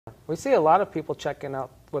We see a lot of people checking out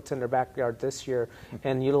what's in their backyard this year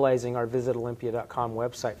and utilizing our visitolympia.com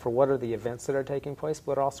website for what are the events that are taking place,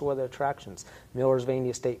 but also what are the attractions.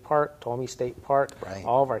 Millersvania State Park, Ptolemy State Park,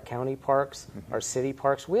 all of our county parks, our city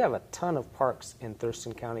parks. We have a ton of parks in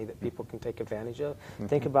Thurston County that people can take advantage of.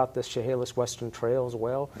 Think about the Chehalis Western Trail as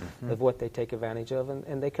well, of what they take advantage of,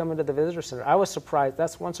 and they come into the visitor center. I was surprised,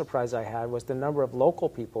 that's one surprise I had, was the number of local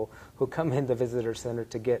people who come in the visitor center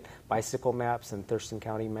to get bicycle maps and Thurston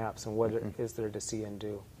County maps and what is there to see and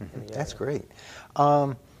do. That's great.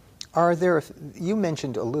 Are there, you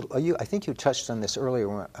mentioned a little, I think you touched on this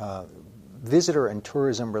earlier, visitor and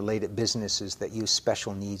tourism related businesses that use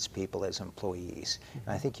special needs people as employees.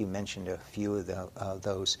 And I think you mentioned a few of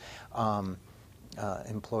those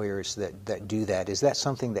employers that do that. Is that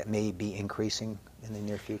something that may be increasing in the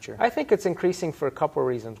near future? I think it's increasing for a couple of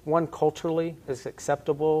reasons. One, culturally, it's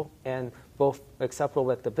acceptable, and both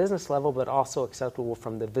acceptable at the business level, but also acceptable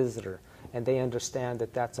from the visitor. And they understand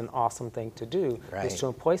that that's an awesome thing to do, is to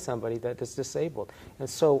employ somebody that is disabled. And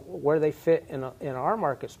so where they fit in our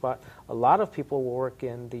market spot, a lot of people will work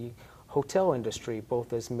in the hotel industry,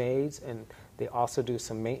 both as maids, and they also do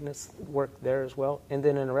some maintenance work there as well. And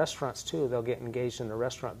then in restaurants too, they'll get engaged in the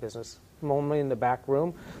restaurant business, normally in the back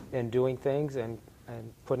room and doing things and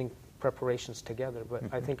putting preparations together. But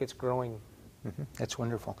I think it's growing. That's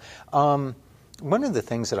wonderful. One of the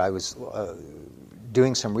things that I was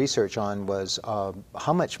doing some research on was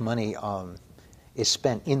how much money is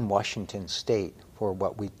spent in Washington State for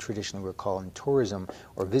what we traditionally would call in tourism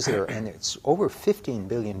or visitor, and it's over $15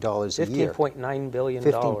 billion a year. $15.9 billion.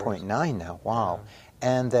 15.9 now, wow.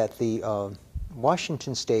 Yeah. And that the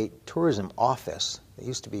Washington State Tourism Office, it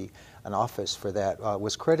used to be an office for that,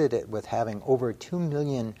 was credited with having over 2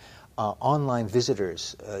 million online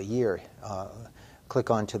visitors a year click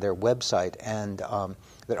onto their website, and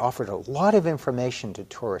that offered a lot of information to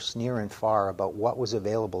tourists near and far about what was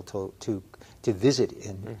available to visit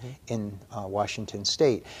in Washington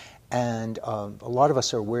State. And a lot of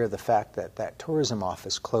us are aware of the fact that that tourism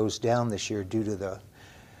office closed down this year due to the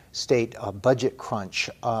state budget crunch,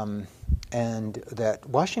 and that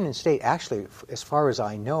Washington State actually, as far as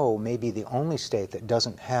I know, may be the only state that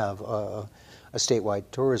doesn't have a statewide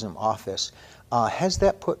tourism office. Has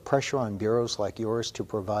that put pressure on bureaus like yours to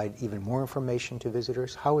provide even more information to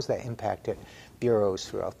visitors? How has that impacted bureaus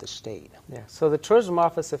throughout the state? Yeah, so the tourism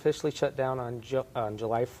office officially shut down on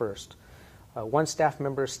July 1st. One staff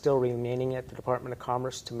member is still remaining at the Department of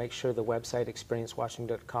Commerce to make sure the website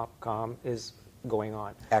experiencewashington.com is going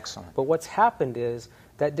on. Excellent. But what's happened is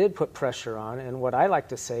that did put pressure on, and what I like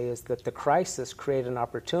to say is that the crisis created an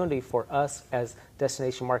opportunity for us as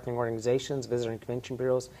destination marketing organizations, visitor and convention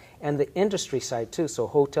bureaus, and the industry side too, so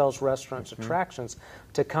hotels, restaurants, attractions,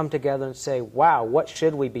 to come together and say, wow, what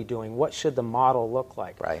should we be doing? What should the model look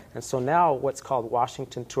like? Right. And so now what's called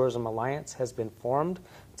Washington Tourism Alliance has been formed.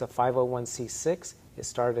 It's a 501c6. It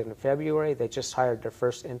started in February. They just hired their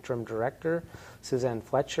first interim director, Suzanne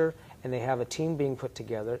Fletcher, and they have a team being put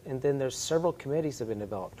together, and then there's several committees that have been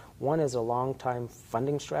developed. One is a long-time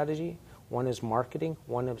funding strategy, one is marketing,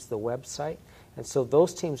 one is the website, and so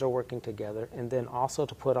those teams are working together, and then also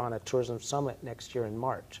to put on a tourism summit next year in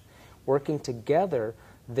March. Working together,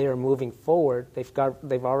 they're moving forward.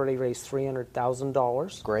 They've already raised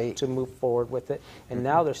 $300,000 to move forward with it, and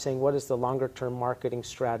now they're saying, what is the longer-term marketing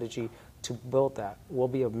strategy to build that? We'll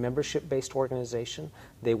be a membership-based organization.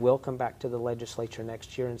 They will come back to the legislature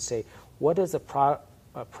next year and say, what does a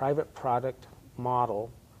private product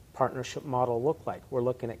model, partnership model look like? We're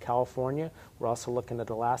looking at California. We're also looking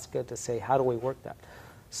at Alaska to say, how do we work that?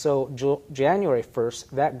 So January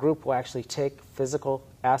 1st, that group will actually take physical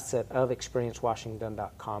asset of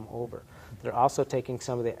experiencewashington.com over. They're also taking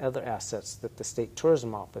some of the other assets that the State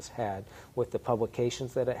Tourism Office had with the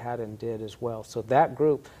publications that it had and did as well. So that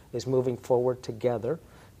group is moving forward together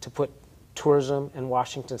to put tourism in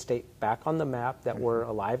Washington State back on the map, that we're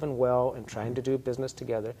alive and well and trying to do business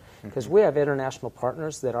together, because we have international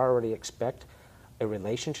partners that already expect a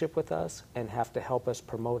relationship with us and have to help us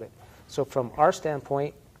promote it. So from our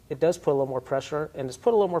standpoint, it does put a little more pressure, and it's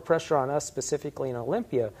put a little more pressure on us specifically in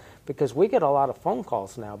Olympia, because we get a lot of phone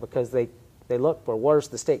calls now because they look for where's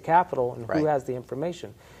the state capitol and who has the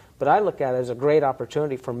information. But I look at it as a great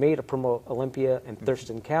opportunity for me to promote Olympia and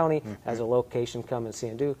Thurston County as a location, come and see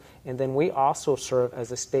and do. And then we also serve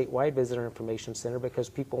as a statewide visitor information center because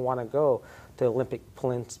people want to go to Olympic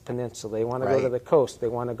Peninsula. They want to go to the coast. They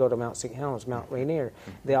want to go to Mount St. Helens, Mount Rainier.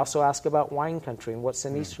 They also ask about wine country and what's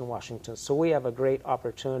in Eastern Washington. So we have a great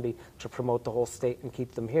opportunity to promote the whole state and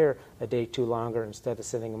keep them here a day too longer instead of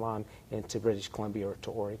sending them on into British Columbia or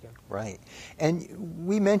to Oregon. Right. And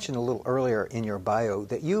we mentioned a little earlier in your bio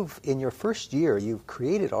that in your first year, you've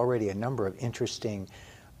created already a number of interesting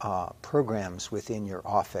programs within your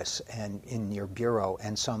office and in your bureau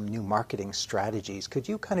and some new marketing strategies. Could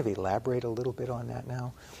you kind of elaborate a little bit on that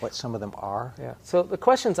now, what some of them are? Yeah. So the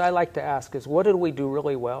questions I like to ask is, what did we do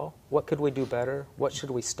really well? What could we do better? What should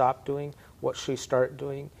we stop doing? What should we start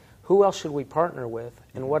doing? Who else should we partner with?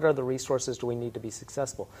 And what other resources do we need to be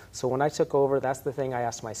successful? So when I took over, that's the thing I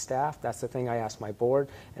asked my staff, that's the thing I asked my board,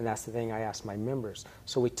 and that's the thing I asked my members.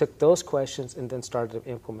 So we took those questions and then started to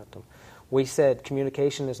implement them. We said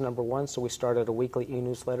communication is number one, so we started a weekly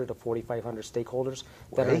e-newsletter to 4,500 stakeholders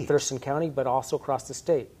that are in Thurston County, but also across the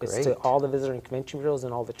state. It's to all the visitor and convention bureaus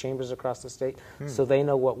and all the chambers across the state, so they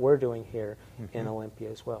know what we're doing here in Olympia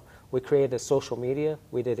as well. We created a social media.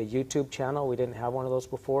 We did a YouTube channel. We didn't have one of those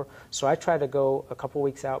before. So I tried to go a couple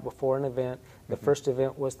weeks out before an event. The first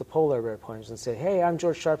event was the Polar Bear Plunge, and said, hey, I'm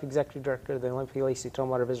George Sharp, Executive Director of the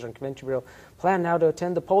Olympia-Lacey-Tumwater Visitor and Convention Bureau. Plan now to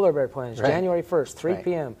attend the Polar Bear Plunge, January 1st, 3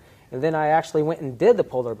 p.m. And then I actually went and did the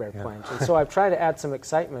Polar Bear Plunge. And so I've tried to add some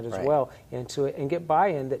excitement as well into it and get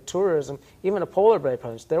buy-in that tourism, even a Polar Bear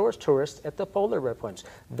Plunge, there was tourists at the Polar Bear Plunge.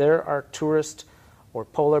 There are tourists or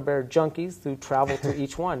polar bear junkies who travel to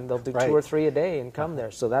each one. They'll do 2 or 3 a day and come there.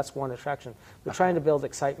 So that's one attraction. We're trying to build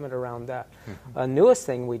excitement around that. Newest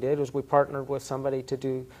thing we did was we partnered with somebody to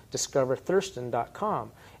do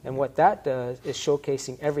discoverthurston.com. And what that does is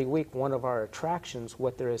showcasing every week one of our attractions,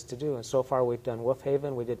 what there is to do. And so far we've done Wolf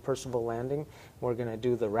Haven, we did Percival Landing, we're going to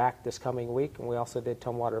do the Rack this coming week, and we also did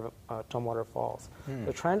Tumwater Falls.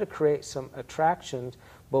 We're trying to create some attractions,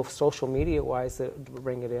 both social media-wise that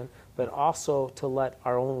bring it in, but also to let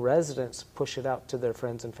our own residents push it out to their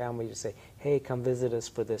friends and family to say, hey, come visit us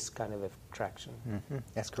for this kind of attraction.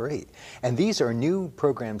 That's great. And these are new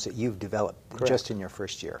programs that you've developed just in your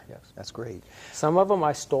first year. Yes. That's great. Some of them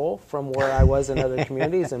I stole from where I was in other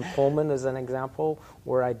communities, and Pullman is an example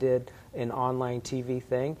where I did an online TV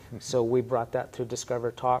thing. So we brought that to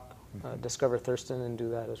Discover Talk, Discover Thurston, and do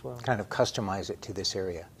that as well. Kind of customize it to this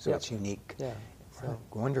area so it's unique. Yeah. So.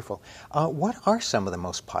 Wonderful. What are some of the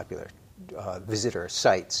most popular visitor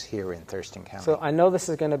sites here in Thurston County? So I know this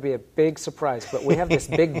is going to be a big surprise, but we have this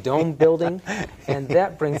big dome building, and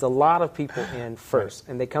that brings a lot of people in first.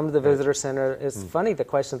 And they come to the visitor center. It's funny, the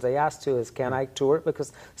questions they ask too is, can I tour it?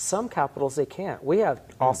 Because some capitals they can't. We have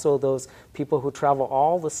also those people who travel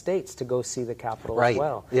all the states to go see the Capitol as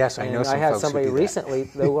well. Yes, I know some I had folks who somebody do that. recently,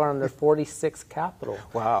 they were on their 46th Capitol.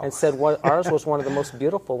 Wow. And said ours was one of the most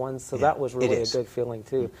beautiful ones, so that was really a good feeling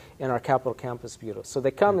too. And our Capitol campus is beautiful. So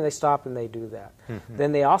they come and they stop and they do that.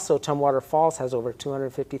 Then they also, Tumwater Falls has over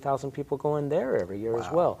 250,000 people going there every year as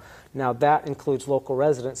well. Now that includes local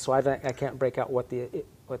residents, so I can't break out what the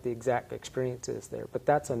exact experience is there. But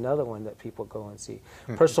that's another one that people go and see.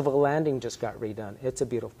 Percival Landing just got redone. It's a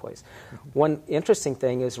beautiful place. One interesting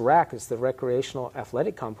thing is RAC, is the Recreational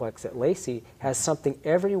Athletic Complex at Lacey, has something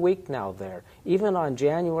every week now there. Even on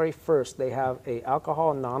January 1st, they have a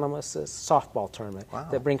Alcohol Anonymous softball tournament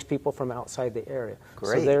that brings people from outside the area.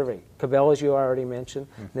 Great. So there, Cabell, as you already mentioned,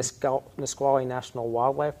 Nisqually National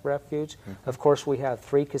Wildlife Refuge. Of course, we have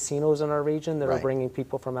 3 casinos in our region that are bringing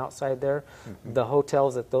people from outside there. The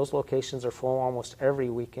hotels at those locations are full almost every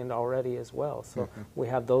weekend already as well. So we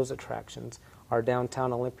have those attractions. Our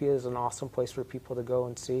downtown Olympia is an awesome place for people to go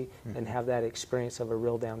and see and have that experience of a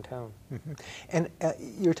real downtown. And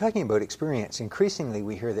you're talking about experience. Increasingly,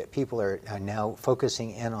 we hear that people are now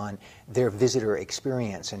focusing in on their visitor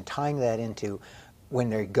experience and tying that into when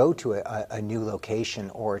they go to a new location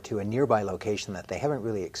or to a nearby location that they haven't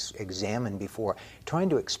really examined before, trying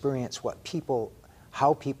to experience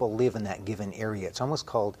how people live in that given area. It's almost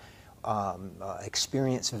called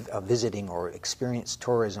experience visiting or experience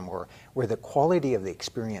tourism, or where the quality of the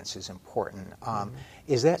experience is important.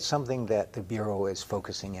 Is that something that the Bureau is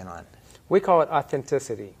focusing in on? We call it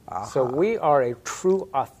authenticity. So we are a true,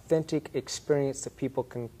 authentic experience that people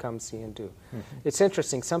can come see and do. It's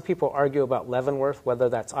interesting. Some people argue about Leavenworth, whether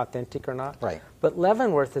that's authentic or not. But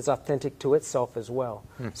Leavenworth is authentic to itself as well.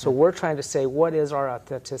 So we're trying to say, what is our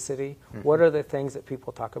authenticity? What are the things that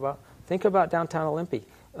people talk about? Think about downtown Olympia.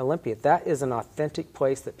 Olympia. That is an authentic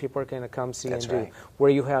place that people are going to come see That's and do, right. where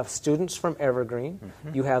you have students from Evergreen,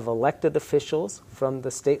 you have elected officials from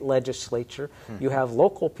the state legislature, you have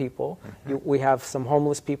local people, we have some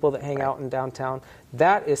homeless people that hang out in downtown.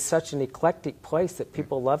 That is such an eclectic place that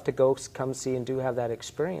people love to go come see and do have that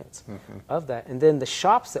experience of that. And then the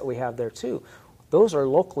shops that we have there too, those are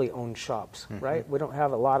locally owned shops, right? We don't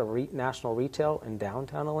have a lot of national retail in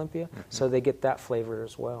downtown Olympia, so they get that flavor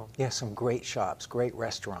as well. Yeah, some great shops, great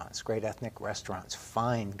restaurants, great ethnic restaurants,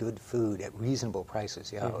 fine, good food at reasonable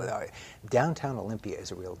prices. Yeah, downtown Olympia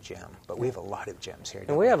is a real gem, but we have a lot of gems here.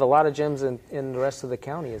 And we have a lot of gems in the rest of the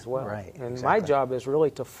county as well. Right, and exactly. my job is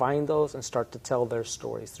really to find those and start to tell their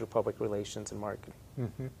stories through public relations and marketing.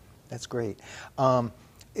 That's great.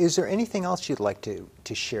 Is there anything else you'd like to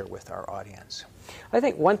share with our audience? I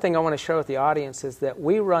think one thing I want to share with the audience is that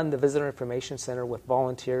we run the Visitor Information Center with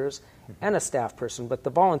volunteers and a staff person, but the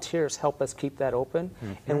volunteers help us keep that open.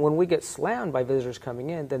 And when we get slammed by visitors coming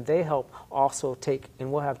in, then they help also take,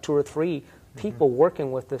 and we'll have 2 or 3 people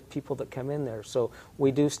working with the people that come in there. So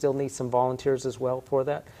we do still need some volunteers as well for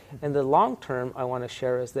that. And the long term I want to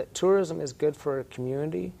share is that tourism is good for a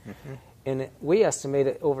community. And we estimate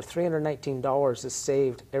that over $319 is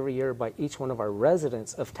saved every year by each one of our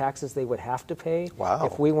residents of taxes they would have to pay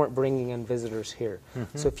if we weren't bringing in visitors here.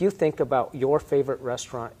 So if you think about your favorite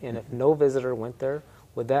restaurant, and if no visitor went there,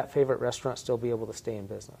 would that favorite restaurant still be able to stay in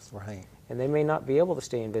business? Right. And they may not be able to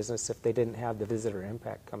stay in business if they didn't have the visitor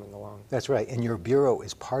impact coming along. That's right. And your bureau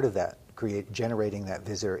is part of that, generating that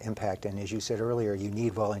visitor impact. And as you said earlier, you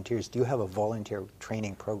need volunteers. Do you have a volunteer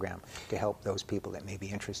training program to help those people that may be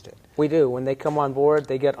interested? We do. When they come on board,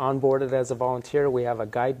 they get onboarded as a volunteer. We have a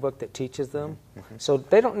guidebook that teaches them. So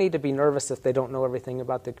they don't need to be nervous if they don't know everything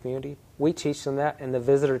about the community. We teach them that, and the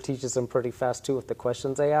visitor teaches them pretty fast too with the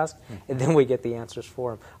questions they ask, and then we get the answers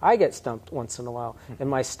for them. I get stumped once in a while, and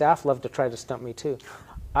my staff love to try to stump me too.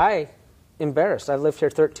 Embarrassed. I lived here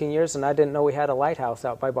 13 years, and I didn't know we had a lighthouse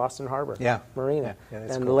out by Boston Harbor Marina. Yeah, and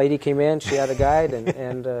cool. the lady came in, she had a guide,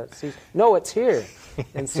 and no, it's here.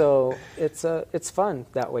 And so it's fun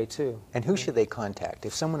that way too. And who should they contact?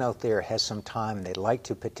 If someone out there has some time and they'd like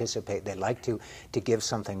to participate, they'd like to give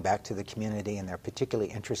something back to the community, and they're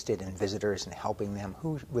particularly interested in visitors and helping them,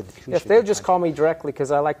 who if they just call me directly, because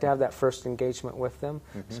I like to have that first engagement with them.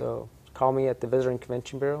 So call me at the Visitor and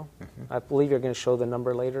Convention Bureau. I believe you're going to show the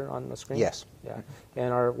number later on the screen. Yes. Yeah,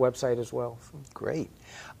 and our website as well. Great.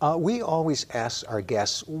 We always ask our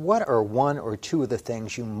guests, what are 1 or 2 of the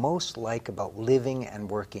things you most like about living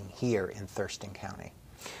and working here in Thurston County?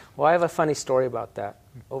 Well, I have a funny story about that.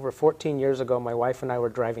 Over 14 years ago, my wife and I were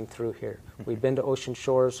driving through here. We'd been to Ocean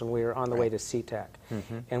Shores, and we were on the way to SeaTac.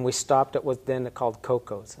 And we stopped at what's then called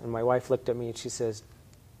Coco's. And my wife looked at me, and she says,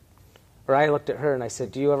 or I looked at her, and I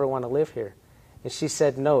said, "Do you ever want to live here?" And she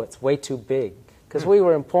said, "No, it's way too big." Because we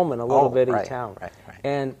were in Pullman, a little bitty town.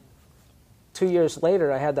 And 2 years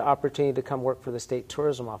later, I had the opportunity to come work for the state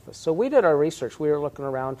tourism office. So we did our research. We were looking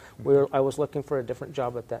around. I was looking for a different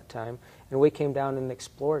job at that time, and we came down and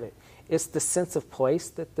explored it. It's the sense of place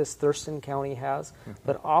that this Thurston County has,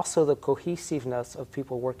 but also the cohesiveness of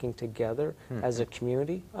people working together as a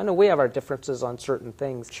community. I know we have our differences on certain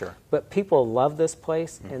things, but people love this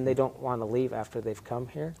place, and they don't want to leave after they've come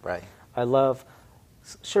here. I love...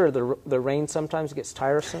 Sure, the rain sometimes gets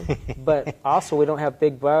tiresome, but also we don't have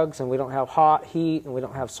big bugs, and we don't have hot heat, and we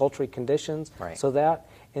don't have sultry conditions. So that,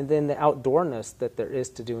 and then the outdoorness that there is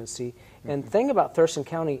to do and see. And the thing about Thurston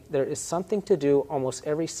County, there is something to do almost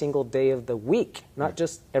every single day of the week, not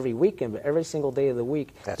just every weekend, but every single day of the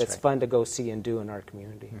week that's fun to go see and do in our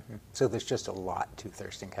community. So there's just a lot to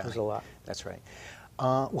Thurston County. There's a lot. That's right.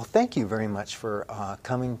 Well, thank you very much for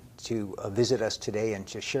coming to visit us today and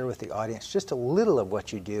to share with the audience just a little of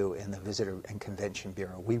what you do in the Visitor and Convention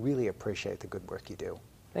Bureau. We really appreciate the good work you do.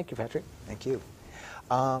 Thank you, Patrick. Thank you.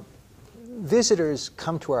 Visitors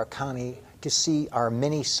come to our county to see our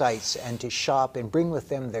many sites and to shop and bring with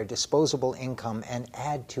them their disposable income and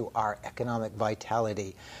add to our economic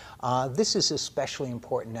vitality. This is especially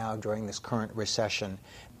important now during this current recession.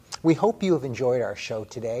 We hope you have enjoyed our show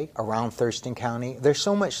today around Thurston County. There's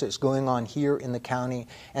so much that's going on here in the county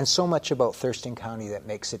and so much about Thurston County that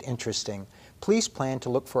makes it interesting. Please plan to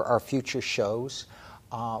look for our future shows.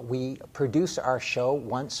 We produce our show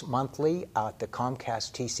once monthly at the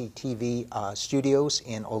Comcast TCTV studios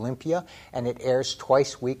in Olympia, and it airs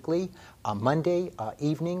twice weekly, Monday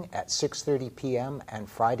evening at 6:30 p.m. and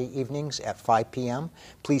Friday evenings at 5 p.m.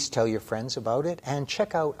 Please tell your friends about it, and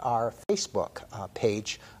check out our Facebook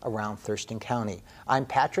page Around Thurston County. I'm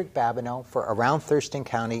Patrick Babineau for Around Thurston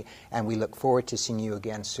County, and we look forward to seeing you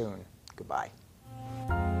again soon. Goodbye.